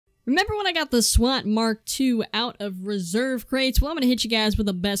Remember when I got the SWAT Mark II out of reserve crates? Well, I'm going to hit you guys with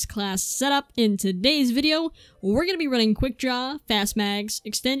the best class setup. In today's video, we're going to be running quick draw, fast mags,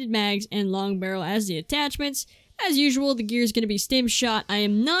 extended mags, and long barrel as the attachments. As usual, the gear is going to be stim shot. I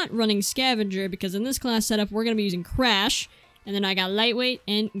am not running scavenger because in this class setup, we're going to be using crash. And then I got lightweight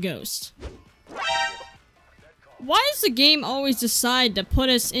and ghost. Why does the game always decide to put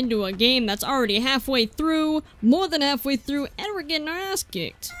us into a game that's already halfway through, more than halfway through, and we're getting our ass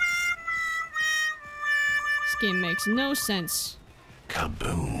kicked? This game makes no sense.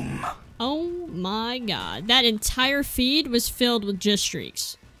 Kaboom. Oh my god. That entire feed was filled with just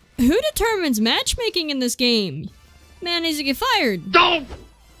streaks. Who determines matchmaking in this game? Man needs to get fired. Don't!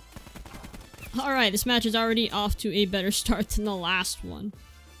 Alright, this match is already off to a better start than the last one.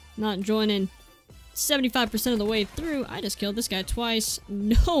 Not joining 75% of the way through. I just killed this guy twice.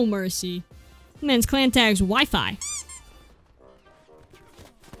 No mercy. Man's clan tag's Wi-Fi.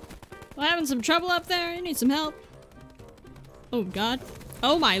 Well, having some trouble up there? You need some help. Oh god.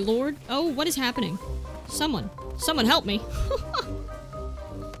 Oh my lord. Oh, what is happening? Someone help me.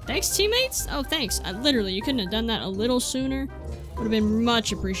 Thanks, teammates? Oh, thanks. You couldn't have done that a little sooner. Would have been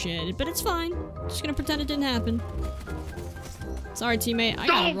much appreciated, but it's fine. Just gonna pretend it didn't happen. Sorry, teammate. I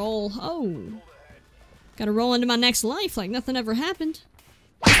gotta roll. Oh. Gotta roll into my next life like nothing ever happened.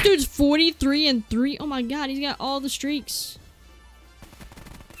 This dude's 43 and 3. Oh my god, he's got all the streaks.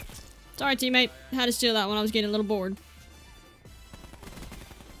 Sorry, teammate. Had to steal that when I was getting a little bored.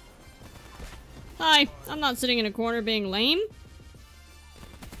 Hi. I'm not sitting in a corner being lame.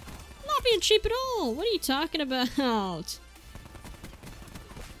 I'm not being cheap at all. What are you talking about?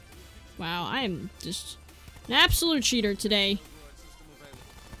 Wow, I am just an absolute cheater today.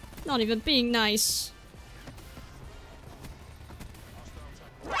 Not even being nice.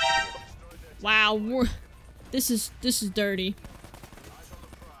 Wow, this is dirty.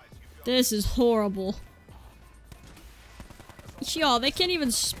 This is horrible. Y'all, they can't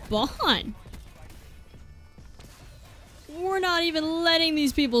even spawn. We're not even letting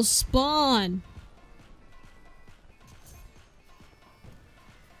these people spawn.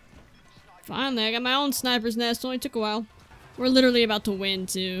 Finally, I got my own sniper's nest. Only took a while. We're literally about to win,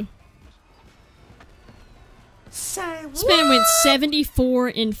 too. Say what? This man went 74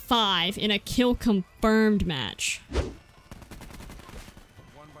 and 5 in a kill confirmed match.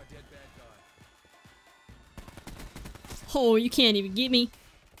 Oh, you can't even get me.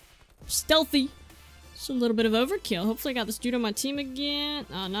 Stealthy. Just a little bit of overkill. Hopefully I got this dude on my team again.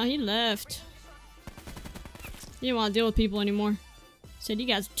 Oh, no, he left. He didn't want to deal with people anymore. Said you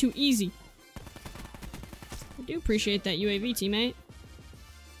guys are too easy. I do appreciate that UAV, teammate.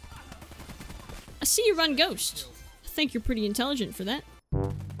 I see you run Ghost. I think you're pretty intelligent for that.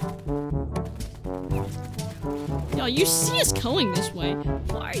 Y'all, you see us going this way.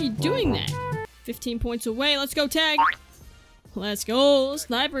 Why are you doing that? 15 points away. Let's go, tag. Let's go.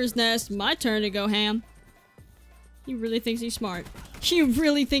 Sniper's nest. My turn to go ham. He really thinks he's smart. You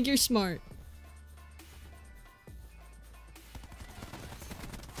really think you're smart.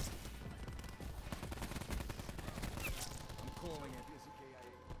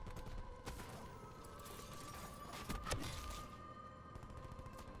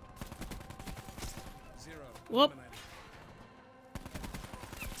 Whoop.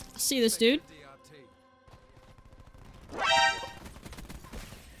 I see this dude.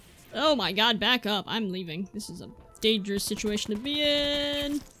 Oh my god, back up. I'm leaving. This is a dangerous situation to be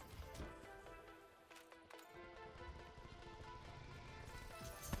in.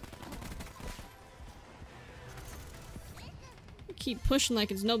 Keep pushing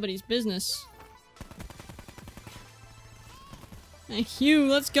like it's nobody's business. Thank you.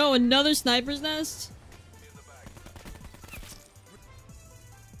 Let's go. Another sniper's nest.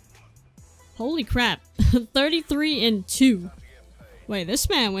 Holy crap. 33 and 2. Wait, this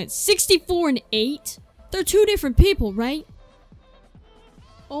man went 64 and 8? They're two different people, right?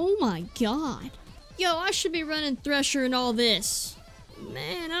 Oh my god. Yo, I should be running Thresher and all this.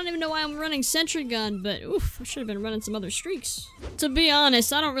 Man, I don't even know why I'm running Sentry Gun, but oof, I should have been running some other streaks. To be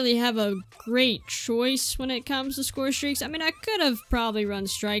honest, I don't really have a great choice when it comes to score streaks. I mean, I could have probably run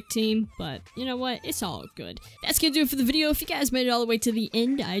Strike Team, but you know what? It's all good. That's gonna do it for the video. If you guys made it all the way to the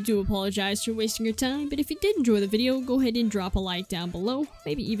end, I do apologize for wasting your time, but if you did enjoy the video, go ahead and drop a like down below.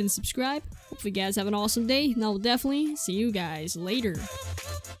 Maybe even subscribe. Hopefully you guys have an awesome day, and I will definitely see you guys later.